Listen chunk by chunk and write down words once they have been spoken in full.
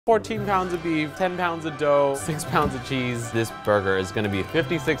14 pounds of beef, 10 pounds of dough, 6 pounds of cheese. This burger is gonna be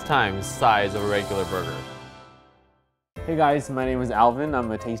 56 times the size of a regular burger. Hey guys, my name is Alvin.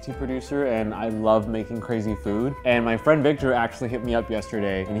 I'm a tasty producer and I love making crazy food. And my friend Victor actually hit me up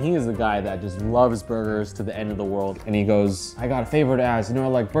yesterday and he is the guy that just loves burgers to the end of the world. And he goes, I got a favor to ask, you know I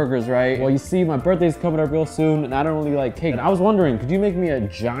like burgers, right? Well, you see, my birthday's coming up real soon and I don't really like cake. And I was wondering, could you make me a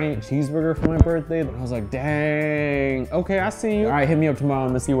giant cheeseburger for my birthday? And I was like, dang, okay, I see you. All right, hit me up tomorrow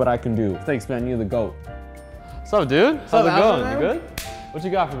and let's see what I can do. Thanks, man, you're the GOAT. What's up, dude? How's it going? You good? What you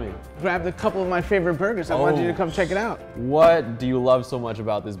got for me? Grabbed a couple of my favorite burgers. I want you to come check it out. What do you love so much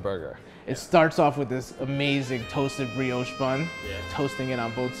about this burger? It starts off with this amazing toasted brioche bun. Yeah. Toasting it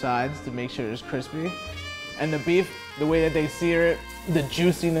on both sides to make sure it's crispy. And the beef, the way that they sear it, the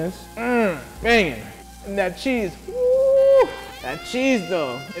juiciness, banging. And that cheese, woo! That cheese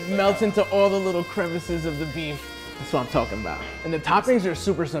though, it melts into all the little crevices of the beef. That's what I'm talking about. And the toppings are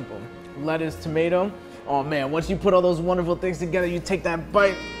super simple. Lettuce, tomato. Oh man, once you put all those wonderful things together, you take that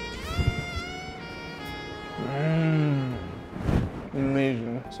bite.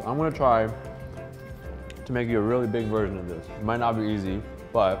 Amazing. So I'm gonna try to make you a really big version of this. It might not be easy,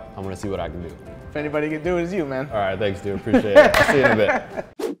 but I'm gonna see what I can do. If anybody can do it, it's you, man. All right, thanks, dude. Appreciate it. I'll see you in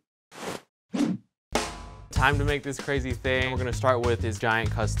a bit. Time to make this crazy thing. We're gonna start with this giant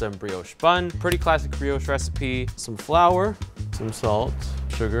custom brioche bun. Pretty classic brioche recipe. Some flour, some salt,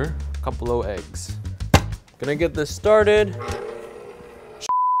 sugar, a couple of eggs. Gonna get this started.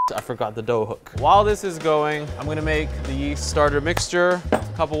 I forgot the dough hook. While this is going, I'm gonna make the yeast starter mixture. A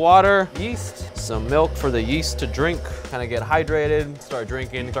cup of water, yeast, some milk for the yeast to drink, kind of get hydrated, start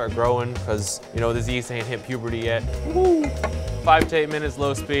drinking, start growing, because you know this yeast ain't hit puberty yet. Woo. 5 to 8 minutes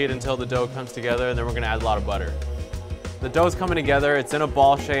low speed until the dough comes together, and then we're gonna add a lot of butter. The dough's coming together, it's in a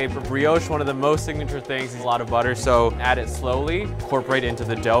ball shape. For brioche, one of the most signature things is a lot of butter, so add it slowly, incorporate it into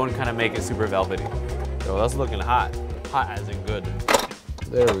the dough, and kind of make it super velvety. Yo, that's looking hot. Hot as in good.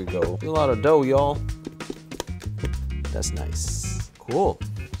 There we go. A lot of dough, y'all. That's nice. Cool.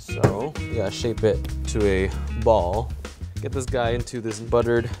 So, you gotta shape it to a ball. Get this guy into this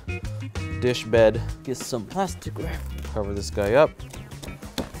buttered dish bed. Get some plastic wrap. Cover this guy up.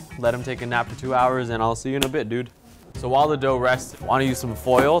 Let him take a nap for 2 hours and I'll see you in a bit, dude. So while the dough rests, I wanna use some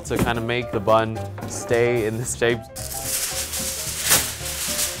foil to kind of make the bun stay in this shape.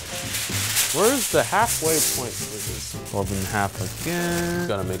 Where's the halfway point for this? 12.5 again.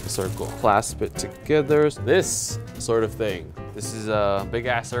 Gonna make a circle. Clasp it together. This sort of thing. This is a big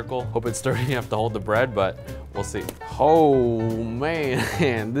ass circle. Hope it's sturdy enough to hold the bread, but we'll see. Oh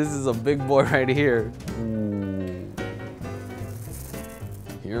man, this is a big boy right here. Ooh.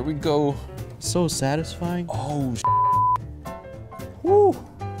 Here we go. So satisfying. Oh, woo.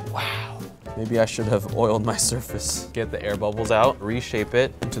 Wow. Maybe I should have oiled my surface. Get the air bubbles out, reshape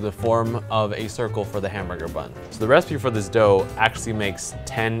it into the form of a circle for the hamburger bun. So the recipe for this dough actually makes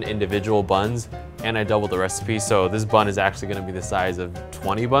 10 individual buns, and I doubled the recipe, so this bun is actually gonna be the size of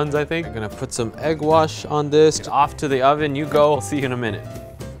 20 buns, I think. I'm gonna put some egg wash on this. Off to the oven you go. I'll see you in a minute.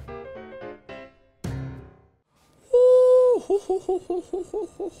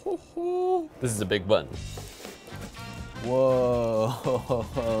 This is a big bun. Whoa,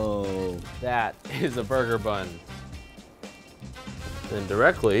 that is a burger bun. Then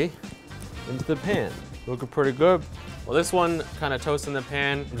directly into the pan. Looking pretty good. Well, this one kind of toasts in the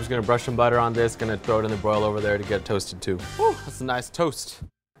pan. I'm just gonna brush some butter on this, gonna throw it in the broil over there to get it toasted too. Whew, that's a nice toast.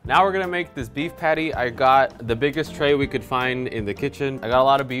 Now we're gonna make this beef patty. I got the biggest tray we could find in the kitchen. I got a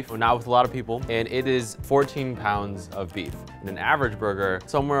lot of beef, not with a lot of people, and it is 14 pounds of beef. In an average burger,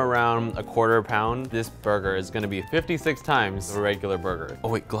 somewhere around a quarter pound, this burger is gonna be 56 times a regular burger. Oh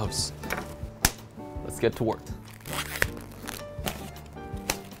wait, gloves. Let's get to work.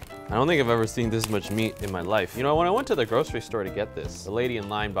 I don't think I've ever seen this much meat in my life. You know, when I went to the grocery store to get this, the lady in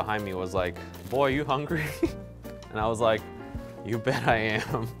line behind me was like, boy, you hungry? And I was like, you bet I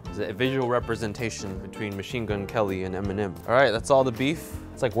am. It's a visual representation between Machine Gun Kelly and Eminem. All right, that's all the beef.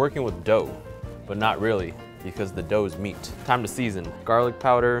 It's like working with dough, but not really, because the dough is meat. Time to season. Garlic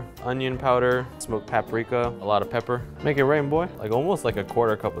powder, onion powder, smoked paprika, a lot of pepper. Make it rain, boy. Like almost like a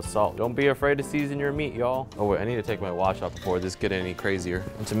quarter cup of salt. Don't be afraid to season your meat, y'all. Oh wait, I need to take my watch off before this get any crazier.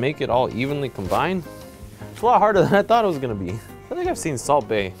 And to make it all evenly combined, it's a lot harder than I thought it was gonna be. I think I've seen Salt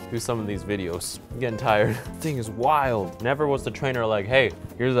Bae do some of these videos. I'm getting tired. This thing is wild. Never was the trainer like, hey,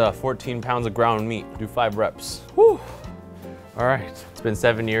 here's 14 pounds of ground meat. Do 5 reps. Whew. All right, it's been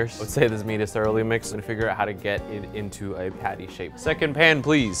 7 years. Let's say this meat is thoroughly mixed and figure out how to get it into a patty shape. Second pan,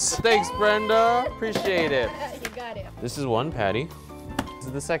 please. Thanks, Brenda. Appreciate it. You got it. This is one patty. This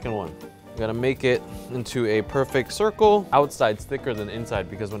is the second one. You gotta make it into a perfect circle. Outside's thicker than inside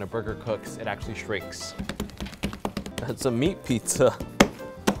because when a burger cooks, it actually shrinks. That's a meat pizza.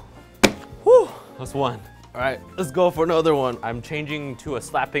 Whew, that's one. All right, let's go for another one. I'm changing to a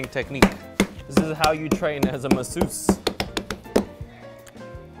slapping technique. This is how you train as a masseuse.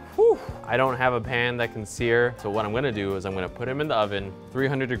 Whew. I don't have a pan that can sear, so what I'm gonna do is I'm gonna put them in the oven,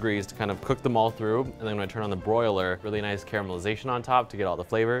 300 degrees to kind of cook them all through, and then I'm gonna turn on the broiler, really nice caramelization on top to get all the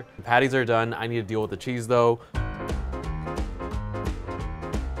flavor. The patties are done. I need to deal with the cheese though.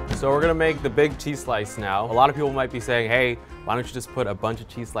 So we're gonna make the big cheese slice now. A lot of people might be saying, hey, why don't you just put a bunch of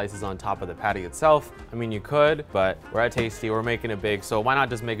cheese slices on top of the patty itself? I mean, you could, but we're at Tasty, we're making it big, so why not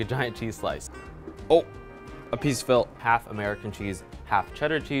just make a giant cheese slice? Oh, a piece fell. Half American cheese, half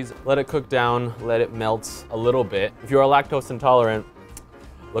cheddar cheese. Let it cook down, let it melt a little bit. If you're lactose intolerant,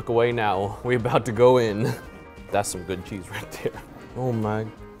 look away now. We're about to go in. That's some good cheese right there. Oh my.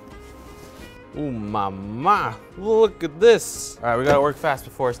 Ooh, mama, look at this. All right, we gotta work fast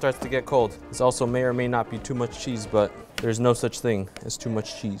before it starts to get cold. This also may or may not be too much cheese, but there's no such thing as too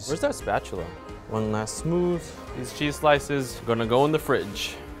much cheese. Where's that spatula? One last smooth. These cheese slices are gonna go in the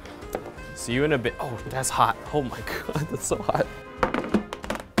fridge. See you in a bit. Oh, that's hot. Oh my God, that's so hot.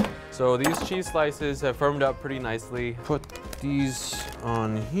 So these cheese slices have firmed up pretty nicely. Put these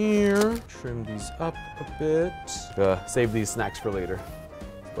on here. Trim these up a bit. Save these snacks for later.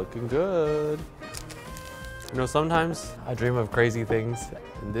 Looking good. You know, sometimes I dream of crazy things,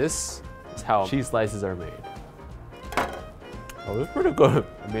 and this is how cheese slices are made. Oh, that's pretty good.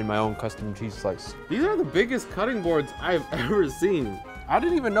 I made my own custom cheese slice. These are the biggest cutting boards I've ever seen. I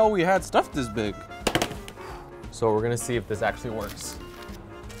didn't even know we had stuff this big. So we're gonna see if this actually works.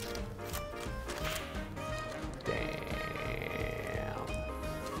 Damn.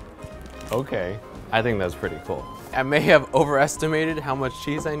 Okay, I think that's pretty cool. I may have overestimated how much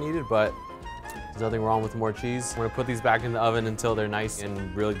cheese I needed, but there's nothing wrong with more cheese. We're gonna put these back in the oven until they're nice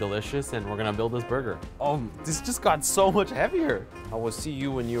and really delicious, and we're gonna build this burger. Oh, this just got so much heavier. I will see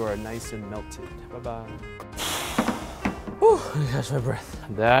you when you are nice and melted. Bye-bye. Whew, I catch my breath.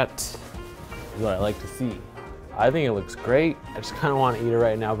 That is what I like to see. I think it looks great. I just kind of want to eat it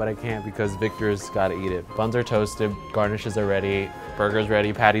right now, but I can't because Victor's got to eat it. Buns are toasted, garnishes are ready, burger's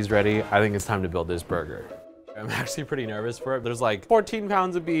ready, patty's ready. I think it's time to build this burger. I'm actually pretty nervous for it. There's like 14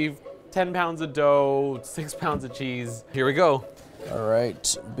 pounds of beef, 10 pounds of dough, 6 pounds of cheese. Here we go. All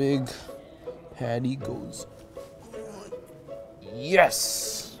right, big patty goes.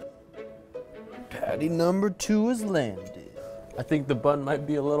 Yes! Patty number 2 is landed. I think the bun might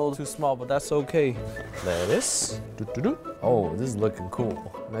be a little too small, but that's okay. Lettuce. Oh, this is looking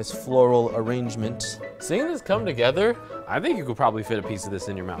cool. Nice floral arrangement. Seeing this come together, I think you could probably fit a piece of this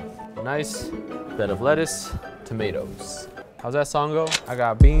in your mouth. Nice bed of lettuce, tomatoes. How's that song go? I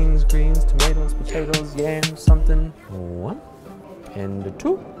got beans, greens, tomatoes, potatoes, yams, something. 1, and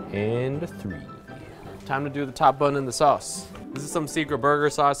 2, and 3. Time to do the top bun and the sauce. This is some secret burger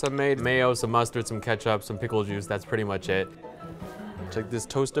sauce I made. Mayo, some mustard, some ketchup, some pickle juice. That's pretty much it. Take this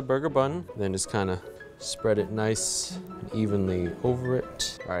toasted burger bun, then just kind of spread it nice and evenly over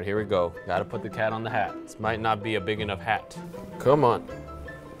it. All right, here we go. Gotta put the cat on the hat. This might not be a big enough hat. Come on.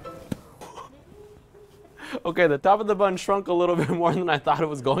 Okay, the top of the bun shrunk a little bit more than I thought it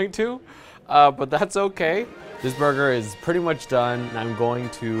was going to, but that's okay. This burger is pretty much done, and I'm going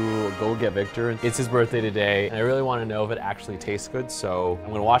to go get Victor. It's his birthday today, and I really want to know if it actually tastes good, so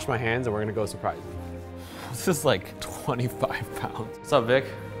I'm gonna wash my hands and we're gonna go surprise him. This is like 25 pounds. What's up, Vic?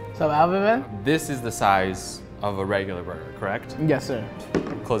 What's up, Alvin, man? This is the size of a regular burger, correct? Yes, sir.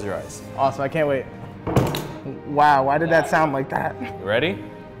 Close your eyes. Awesome, I can't wait. Wow, why did that sound like that? You ready?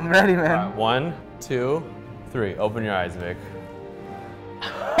 I'm ready, man. All right, 1, 2, 3. Open your eyes, Vic.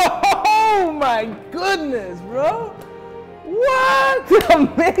 Oh my goodness, bro. What?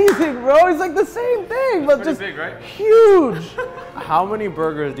 Amazing, bro. It's like the same thing, but just big, right? Huge. How many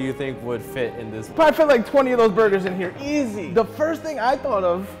burgers do you think would fit in this? Probably fit like 20 of those burgers in here, easy. The first thing I thought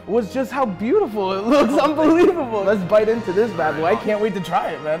of was just how beautiful it looks. Unbelievable. Let's bite into this bad boy. I can't wait to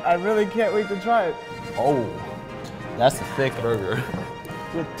try it, man. I really can't wait to try it. Oh, that's a thick burger.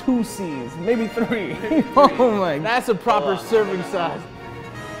 With 2 C's, maybe 3. Oh my, that's a proper serving size.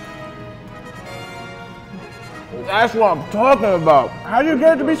 That's what I'm talking about. How do you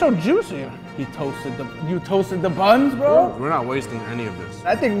get it to be so juicy? You toasted the buns, bro? We're not wasting any of this.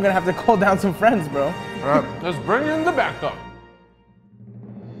 I think I'm gonna have to call down some friends, bro. All right, let's bring in the backup.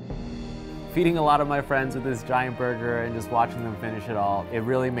 Feeding a lot of my friends with this giant burger and just watching them finish it all, it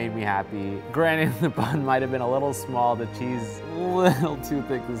really made me happy. Granted, the bun might have been a little small, the cheese a little too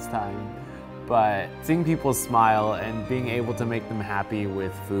thick this time, but seeing people smile and being able to make them happy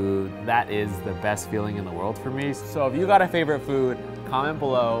with food, that is the best feeling in the world for me. So if you got a favorite food, comment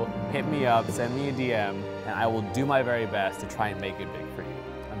below, hit me up, send me a DM, and I will do my very best to try and make it big for you.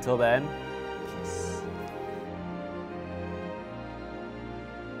 Until then,